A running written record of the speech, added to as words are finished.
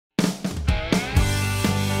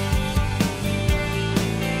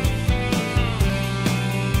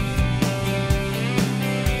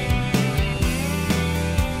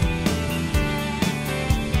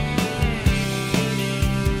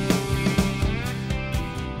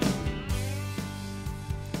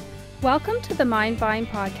Welcome to the Mindvine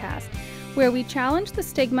podcast, where we challenge the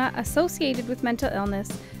stigma associated with mental illness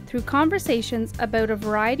through conversations about a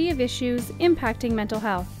variety of issues impacting mental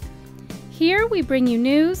health. Here we bring you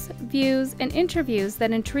news, views, and interviews that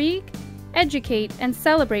intrigue, educate, and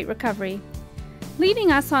celebrate recovery.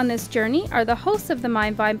 Leading us on this journey are the hosts of the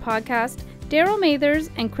Mindvine podcast, Darryl Mathers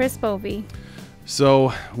and Chris Bovie.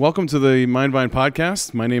 So, welcome to the Mindvine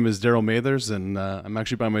podcast. My name is Darryl Mathers, and I'm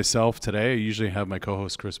actually by myself today. I usually have my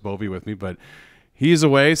co-host Chris Bovie with me, but he's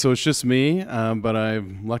away, so it's just me. But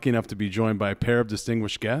I'm lucky enough to be joined by a pair of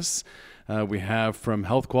distinguished guests. We have from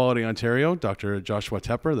Health Quality Ontario, Dr. Joshua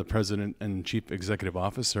Tepper, the President and Chief Executive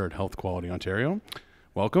Officer at Health Quality Ontario.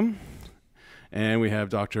 Welcome. And we have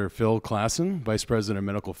Dr. Phil Klassen, Vice President of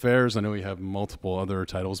Medical Affairs. I know you have multiple other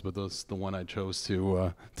titles, but that's the one I chose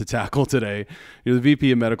to tackle today. You're the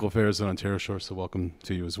VP of Medical Affairs at Ontario Shore, so welcome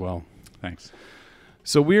to you as well. Thanks.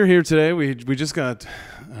 So we're here today. We just got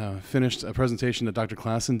finished a presentation that Dr.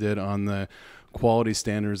 Klassen did on the quality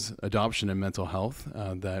standards adoption in mental health.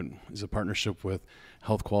 That is a partnership with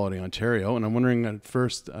Health Quality Ontario. And I'm wondering at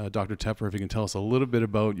first, Dr. Tepper, if you can tell us a little bit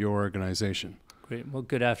about your organization. Great. Well,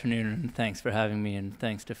 good afternoon, and thanks for having me, and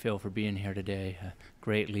thanks to Phil for being here today.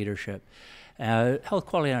 Great leadership. Health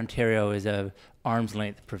Quality Ontario is a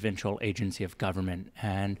arm's-length provincial agency of government,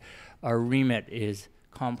 and our remit is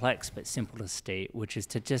complex but simple to state, which is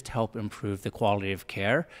to just help improve the quality of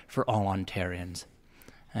care for all Ontarians.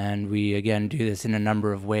 And we, again, do this in a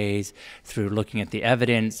number of ways, through looking at the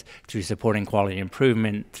evidence, through supporting quality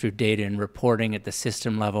improvement, through data and reporting at the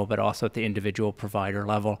system level, but also at the individual provider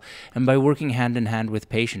level, and by working hand in hand with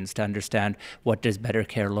patients to understand what does better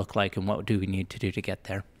care look like and what do we need to do to get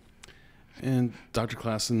there. And Dr.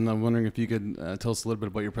 Klassen, I'm wondering if you could tell us a little bit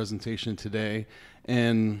about your presentation today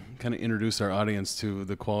and kind of introduce our audience to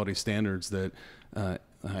the quality standards that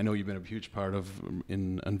I know you've been a huge part of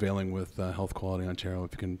in unveiling with Health Quality Ontario.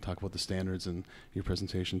 If you can talk about the standards and your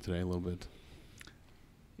presentation today a little bit.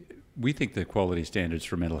 We think the quality standards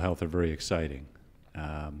for mental health are very exciting.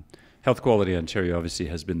 Health Quality Ontario obviously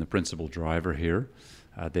has been the principal driver here.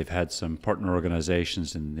 They've had some partner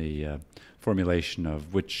organizations in the formulation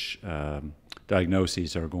of which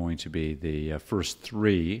diagnoses are going to be the first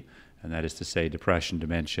three, and that is to say depression,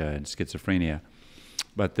 dementia, and schizophrenia.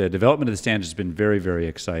 But the development of the standards has been very, very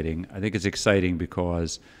exciting. I think it's exciting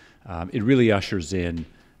because it really ushers in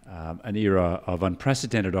an era of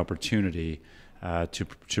unprecedented opportunity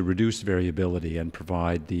to reduce variability and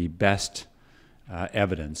provide the best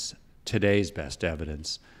evidence, today's best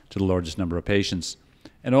evidence, to the largest number of patients,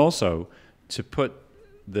 and also to put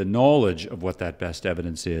the knowledge of what that best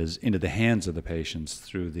evidence is into the hands of the patients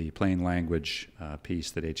through the plain language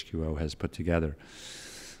piece that HQO has put together.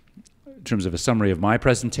 In terms of a summary of my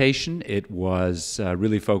presentation, it was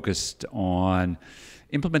really focused on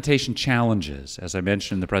implementation challenges. As I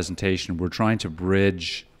mentioned in the presentation, we're trying to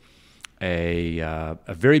bridge a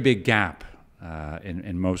very big gap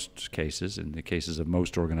in most cases, in the cases of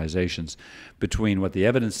most organizations, between what the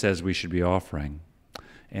evidence says we should be offering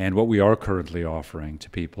and what we are currently offering to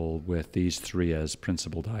people with these three as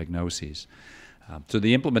principal diagnoses. So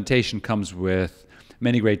the implementation comes with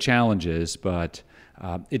many great challenges, but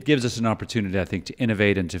it gives us an opportunity, I think, to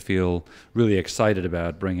innovate and to feel really excited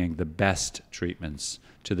about bringing the best treatments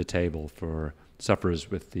to the table for sufferers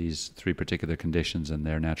with these three particular conditions and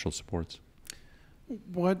their natural supports.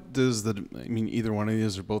 What does either one of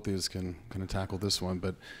these or both of these can kind of tackle this one,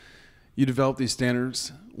 but you develop these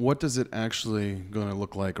standards. What does it actually going to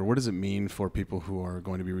look like, or what does it mean for people who are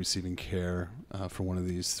going to be receiving care for one of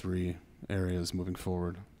these three areas moving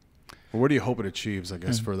forward? Or what do you hope it achieves, I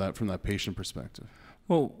guess, for that from that patient perspective?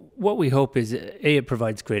 Well, what we hope is, it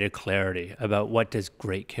provides greater clarity about what does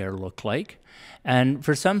great care look like. And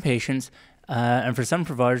for some patients and for some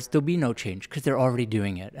providers, there'll be no change because they're already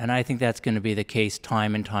doing it. And I think that's going to be the case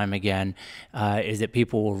time and time again, is that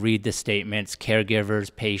people will read the statements,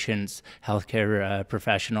 caregivers, patients, healthcare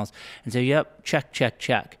professionals, and say, yep, check, check,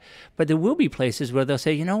 check. But there will be places where they'll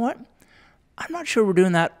say, you know what, I'm not sure we're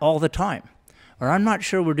doing that all the time, or I'm not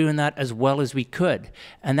sure we're doing that as well as we could.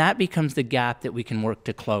 And that becomes the gap that we can work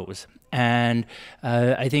to close. And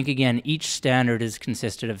I think, again, each standard is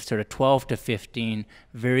consisted of sort of 12 to 15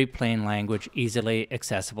 very plain language, easily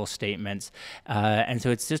accessible statements. And so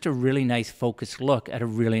it's just a really nice focused look at a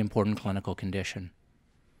really important clinical condition.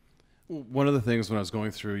 One of the things when I was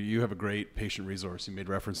going through, you have a great patient resource. You made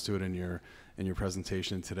reference to it in your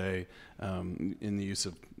presentation today, in the use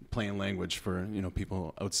of plain language for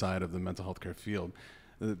people outside of the mental health care field.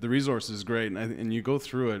 the resource is great, and you go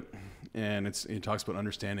through it, and it talks about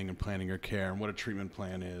understanding and planning your care and what a treatment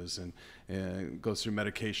plan is, and it goes through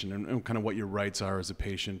medication and kind of what your rights are as a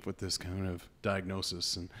patient with this kind of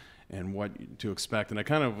diagnosis and what to expect. And I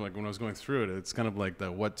kind of, like, when I was going through it, it's kind of like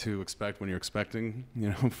the what to expect when you're expecting,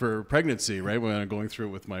 for pregnancy, right? When I'm going through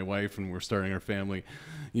it with my wife and we're starting our family,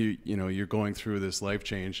 you're going through this life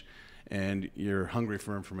change and you're hungry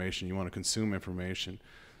for information. You want to consume information.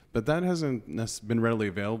 But that hasn't been readily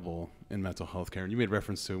available in mental health care. And you made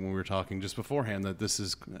reference to it when we were talking just beforehand, that this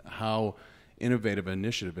is how innovative an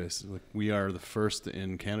initiative is. Like, we are the first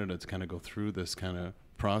in Canada to kind of go through this kind of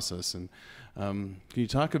process. And can you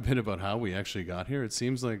talk a bit about how we actually got here? It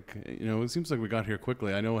seems like we got here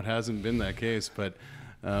quickly. I know it hasn't been that case, but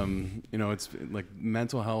it's like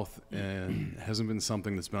mental health hasn't been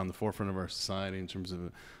something that's been on the forefront of our society in terms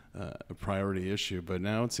of a priority issue. But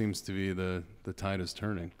now it seems to be the tide is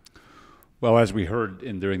turning. Well, as we heard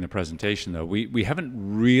during the presentation, though, we haven't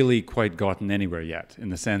really quite gotten anywhere yet, in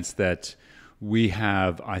the sense that we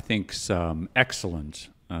have, I think, some excellent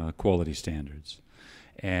quality standards.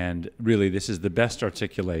 And really, this is the best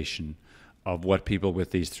articulation of what people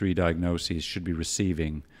with these 3 diagnoses should be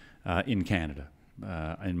receiving in Canada,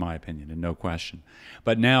 in my opinion, and no question.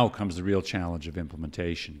 But now comes the real challenge of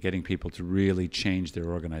implementation, getting people to really change their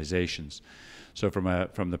organizations. So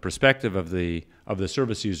from the perspective of the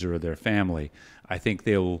service user or their family, I think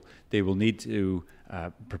they will need to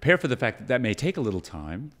prepare for the fact that may take a little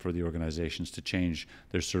time for the organizations to change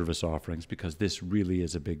their service offerings, because this really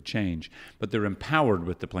is a big change. But they're empowered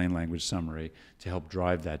with the plain language summary to help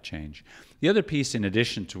drive that change. The other piece, in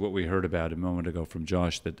addition to what we heard about a moment ago from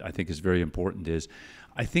Josh, that I think is very important is,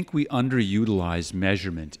 I think we underutilize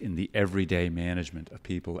measurement in the everyday management of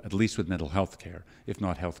people, at least with mental health care, if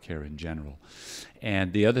not health care in general.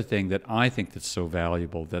 And the other thing that I think that's so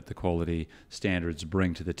valuable that the quality standards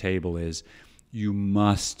bring to the table is, you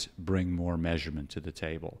must bring more measurement to the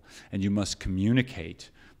table, and you must communicate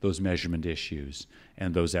those measurement issues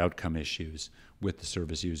and those outcome issues with the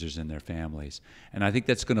service users and their families. And I think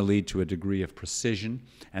that's going to lead to a degree of precision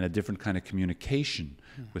and a different kind of communication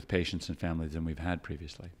with patients and families than we've had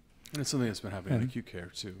previously. And it's something that's been happening in acute care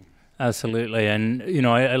too. Absolutely. And,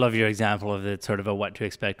 I love your example of the sort of a what to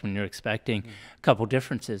expect when you're expecting. A couple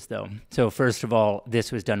differences, though. So first of all,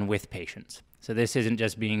 this was done with patients. So this isn't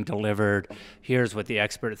just being delivered, here's what the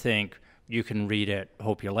expert think, you can read it,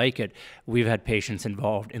 hope you like it. We've had patients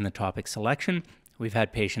involved in the topic selection. We've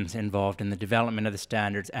had patients involved in the development of the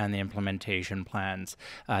standards and the implementation plans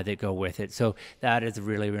that go with it. So that is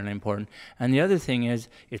really, really important. And the other thing is,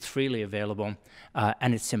 it's freely available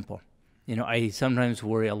and it's simple. I sometimes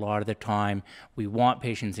worry a lot of the time, we want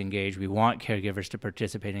patients engaged, we want caregivers to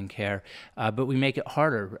participate in care, but we make it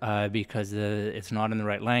harder because it's not in the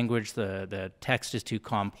right language, the text is too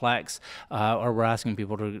complex, or we're asking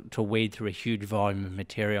people to wade through a huge volume of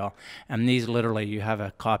material. And these literally, you have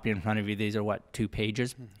a copy in front of you, these are 2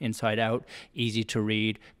 pages inside out, easy to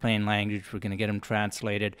read, plain language. We're going to get them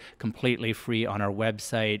translated, completely free on our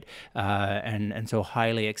website, and so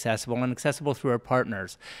highly accessible, and accessible through our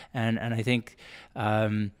partners. And I think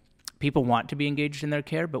people want to be engaged in their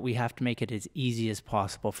care, but we have to make it as easy as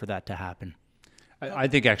possible for that to happen. I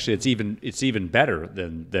think actually it's even better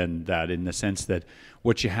than that, in the sense that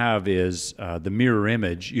what you have is the mirror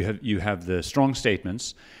image. You have the strong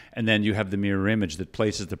statements, and then you have the mirror image that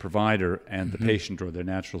places the provider and the patient or their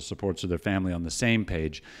natural supports or their family on the same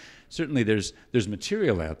page. Certainly there's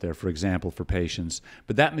material out there, for example, for patients,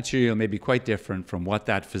 but that material may be quite different from what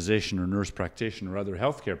that physician or nurse practitioner or other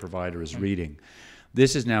healthcare provider is reading.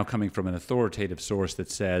 This is now coming from an authoritative source that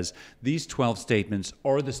says, these 12 statements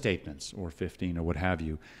are the statements, or 15 or what have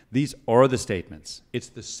you. These are the statements. It's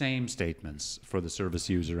the same statements for the service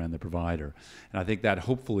user and the provider. And I think that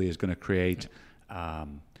hopefully is going to create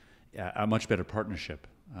a much better partnership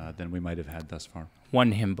than we might have had thus far.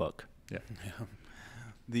 One hymn book. Yeah.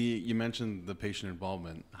 You mentioned the patient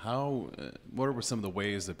involvement. What were some of the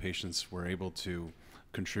ways that patients were able to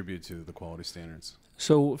contribute to the quality standards?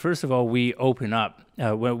 So first of all, we open up.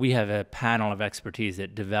 We have a panel of expertise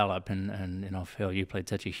that develop, and Phil, you played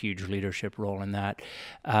such a huge leadership role in that.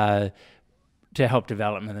 To help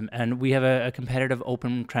develop them. And we have a competitive,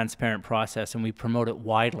 open, transparent process, and we promote it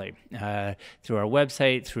widely through our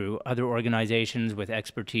website, through other organizations with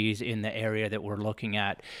expertise in the area that we're looking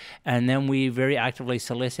at. And then we very actively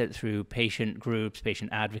solicit through patient groups,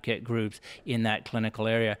 patient advocate groups in that clinical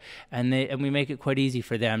area. And we make it quite easy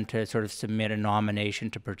for them to sort of submit a nomination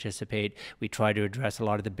to participate. We try to address a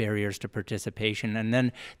lot of the barriers to participation. And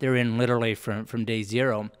then they're in literally from day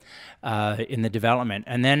zero in the development.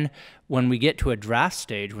 And then when we get to a draft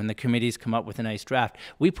stage, when the committees come up with a nice draft,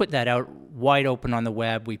 we put that out wide open on the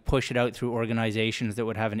web. We push it out through organizations that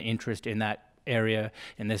would have an interest in that area,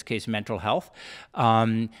 in this case, mental health.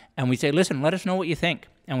 And we say, listen, let us know what you think.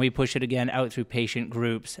 And we push it again out through patient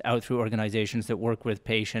groups, out through organizations that work with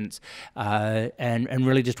patients, and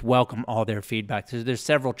really just welcome all their feedback. So there's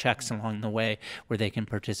several checks along the way where they can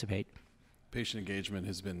participate. Patient engagement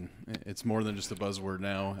has been, it's more than just a buzzword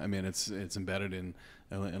now. I mean, it's embedded in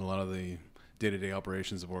a lot of the day-to-day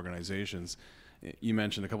operations of organizations. You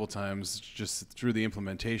mentioned a couple times, just through the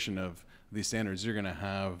implementation of these standards, you're going to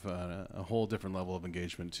have a whole different level of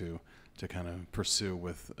engagement to kind of pursue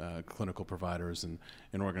with clinical providers and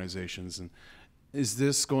organizations. And is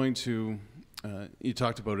this going to, you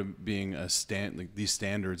talked about it being like these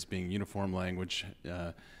standards being uniform language,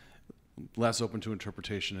 less open to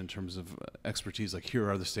interpretation in terms of expertise, like here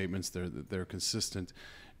are the statements, they're consistent.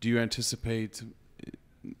 Do you anticipate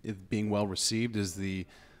it being well received?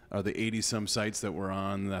 Are the 80-some sites that were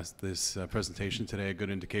on this presentation today a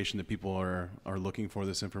good indication that people are looking for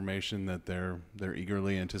this information, that they're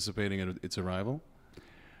eagerly anticipating its arrival?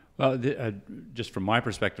 Well, just from my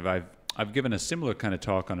perspective, I've given a similar kind of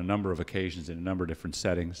talk on a number of occasions in a number of different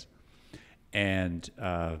settings, and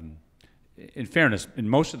in fairness, in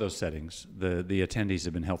most of those settings, the attendees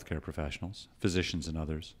have been healthcare professionals, physicians and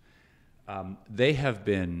others. They have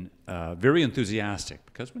been very enthusiastic,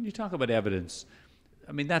 because when you talk about evidence,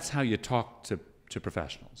 I mean, that's how you talk to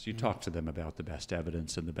professionals. You talk to them about the best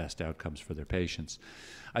evidence and the best outcomes for their patients.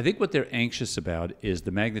 I think what they're anxious about is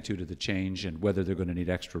the magnitude of the change and whether they're going to need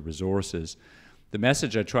extra resources. The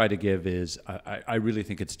message I try to give is I really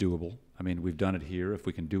think it's doable. I mean, we've done it here. If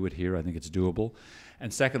we can do it here, I think it's doable.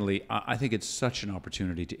 And secondly, I think it's such an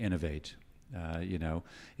opportunity to innovate.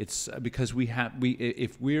 It's because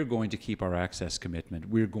if we're going to keep our access commitment,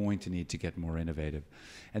 we're going to need to get more innovative.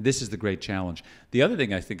 And this is the great challenge. The other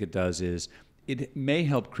thing I think it does is it may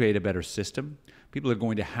help create a better system. People are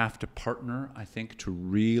going to have to partner, I think, to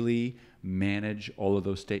really manage all of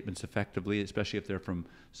those statements effectively, especially if they're from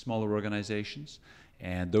smaller organizations.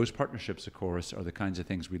 And those partnerships, of course, are the kinds of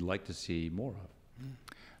things we'd like to see more of.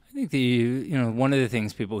 I think one of the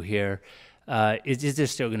things people hear is there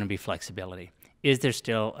still going to be flexibility? Is there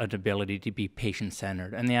still an ability to be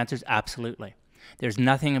patient-centered? And the answer is absolutely. There's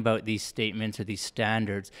nothing about these statements or these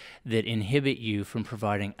standards that inhibit you from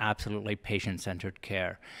providing absolutely patient-centered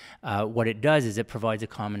care. What it does is it provides a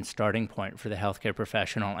common starting point for the healthcare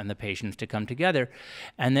professional and the patients to come together,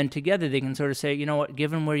 and then together they can sort of say, you know what,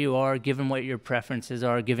 given where you are, given what your preferences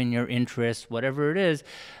are, given your interests, whatever it is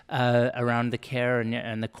around the care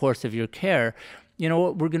and the course of your care, you know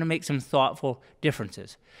what, we're going to make some thoughtful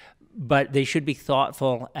differences. But they should be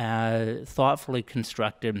thoughtfully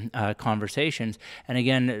constructed conversations. And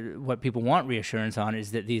again, what people want reassurance on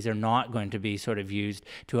is that these are not going to be sort of used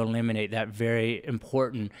to eliminate that very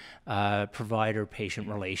important provider-patient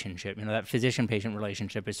relationship. You know, that physician-patient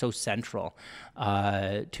relationship is so central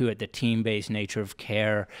to it, the team-based nature of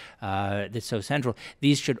care that's so central.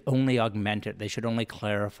 These should only augment it. They should only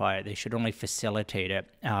clarify it. They should only facilitate it,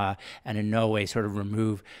 and in no way sort of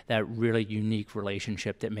remove that really unique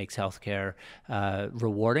relationship that makes healthcare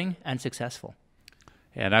rewarding and successful.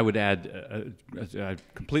 And I would add, I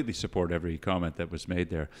completely support every comment that was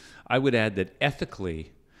made there. I would add that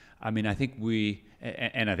ethically, I mean, I think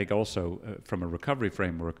and I think also from a recovery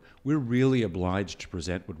framework, we're really obliged to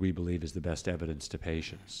present what we believe is the best evidence to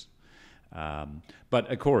patients. But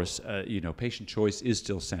of course, patient choice is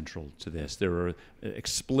still central to this. There are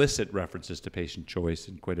explicit references to patient choice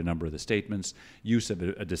in quite a number of the statements, use of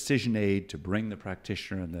a decision aid to bring the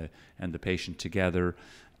practitioner and the patient together,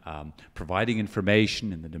 providing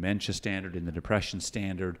information in the dementia standard, in the depression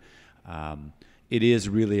standard. It is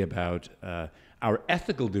really about our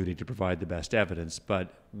ethical duty to provide the best evidence,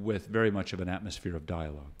 but with very much of an atmosphere of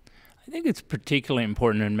dialogue. I think it's particularly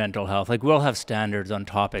important in mental health. Like, we'll have standards on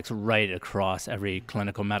topics right across every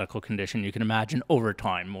clinical medical condition you can imagine. Over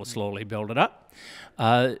time, we'll slowly build it up.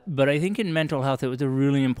 But I think in mental health, it was a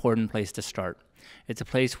really important place to start. It's a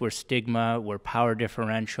place where stigma, where power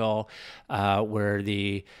differential, where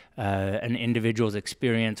an individual's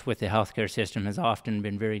experience with the healthcare system has often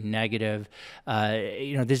been very negative.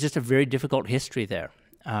 There's just a very difficult history there.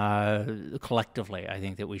 Collectively, I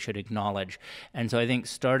think that we should acknowledge. And so I think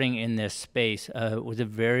starting in this space was a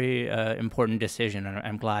very important decision, and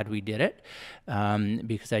I'm glad we did it,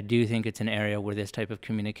 because I do think it's an area where this type of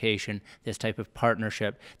communication, this type of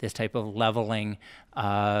partnership, this type of leveling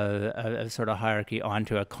a sort of hierarchy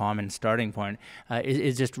onto a common starting point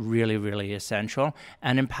is just really, really essential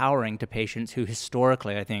and empowering to patients who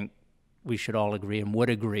historically, I think we should all agree and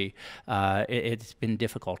would agree, it's been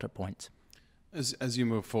difficult at points. As you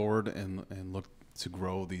move forward and look to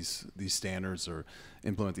grow these standards or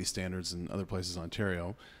implement these standards in other places in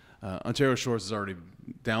Ontario, Ontario Shores is already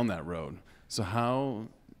down that road. So how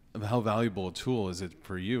valuable a tool is it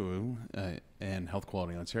for you and Health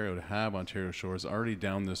Quality Ontario to have Ontario Shores already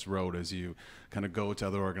down this road as you kind of go to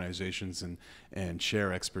other organizations and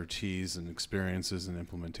share expertise and experiences and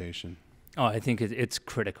implementation? Oh, I think it's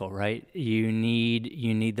critical, right? You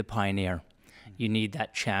need the pioneer. You need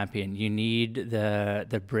that champion. You need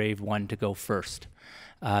the brave one to go first.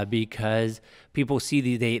 Because people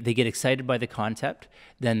see they get excited by the concept,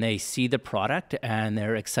 then they see the product and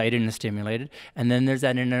they're excited and stimulated, and then there's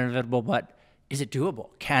that inevitable, but is it doable?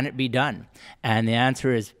 Can it be done? And the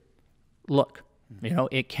answer is, look,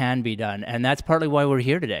 it can be done. And that's partly why we're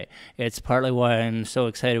here today. It's partly why I'm so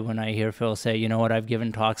excited when I hear Phil say, you know what, I've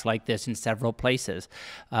given talks like this in several places,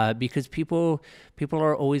 because people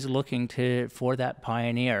are always looking for that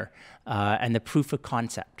pioneer and the proof of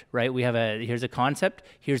concept, right? Here's a concept,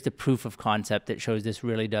 here's the proof of concept that shows this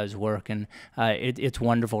really does work. And it's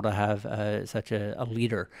wonderful to have such a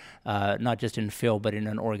leader, not just in Phil, but in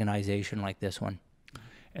an organization like this one.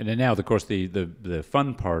 And then now, of course, the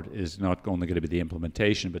fun part is not only going to be the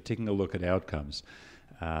implementation, but taking a look at outcomes.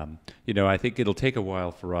 I think it'll take a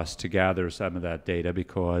while for us to gather some of that data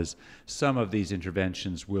because some of these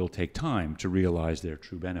interventions will take time to realize their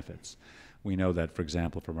true benefits. We know that, for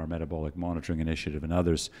example, from our metabolic monitoring initiative and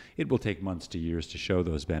others, it will take months to years to show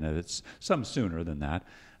those benefits, some sooner than that.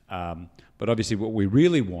 But obviously what we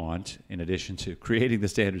really want, in addition to creating the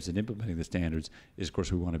standards and implementing the standards, is, of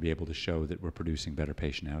course, we want to be able to show that we're producing better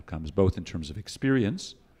patient outcomes, both in terms of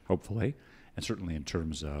experience, hopefully, and certainly in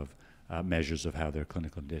terms of measures of how their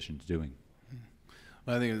clinical condition is doing.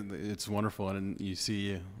 I think it's wonderful, and you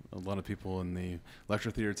see a lot of people in the lecture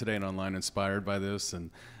theater today and online inspired by this. And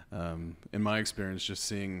in my experience, just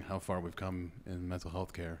seeing how far we've come in mental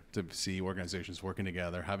health care, to see organizations working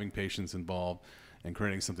together, having patients involved, and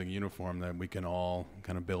creating something uniform that we can all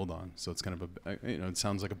kind of build on. So it's kind of it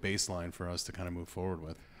sounds like a baseline for us to kind of move forward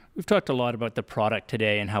with. We've talked a lot about the product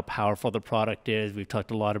today and how powerful the product is. We've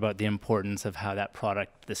talked a lot about the importance of how that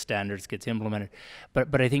product, the standards, gets implemented.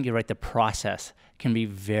 But I think you're right, the process can be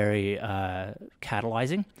very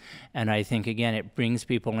catalyzing. And I think, again, it brings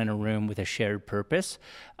people in a room with a shared purpose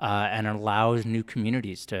and allows new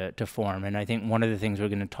communities to form. And I think one of the things we're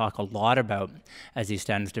going to talk a lot about as these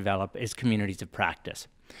standards develop is communities of practice.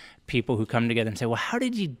 People who come together and say, well, how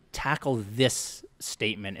did you tackle this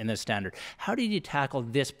statement in the standard? How did you tackle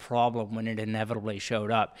this problem when it inevitably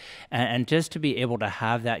showed up? And just to be able to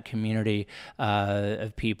have that community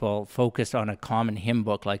of people focused on a common hymn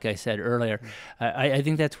book, like I said earlier, I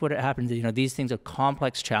think that's what happens. These things are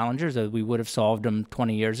complex challenges. We would have solved them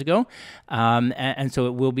 20 years ago. And so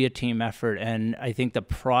it will be a team effort. And I think the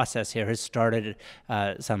process here has started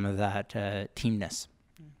some of that teamness.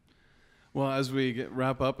 Well, as we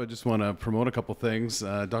wrap up, I just want to promote a couple things.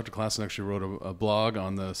 Dr. Klassen actually wrote a blog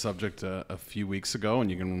on the subject a few weeks ago, and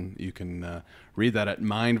you can read that at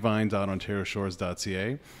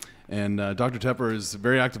mindvine.ontarioshores.ca. And Dr. Tepper is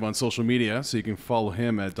very active on social media, so you can follow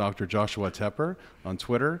him at Dr. Joshua Tepper on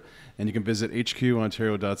Twitter, and you can visit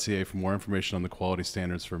hqontario.ca for more information on the quality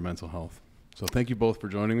standards for mental health. So thank you both for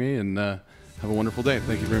joining me, and have a wonderful day.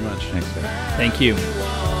 Thank you very much. Thanks, Dave. Thank you.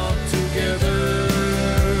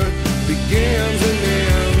 Begins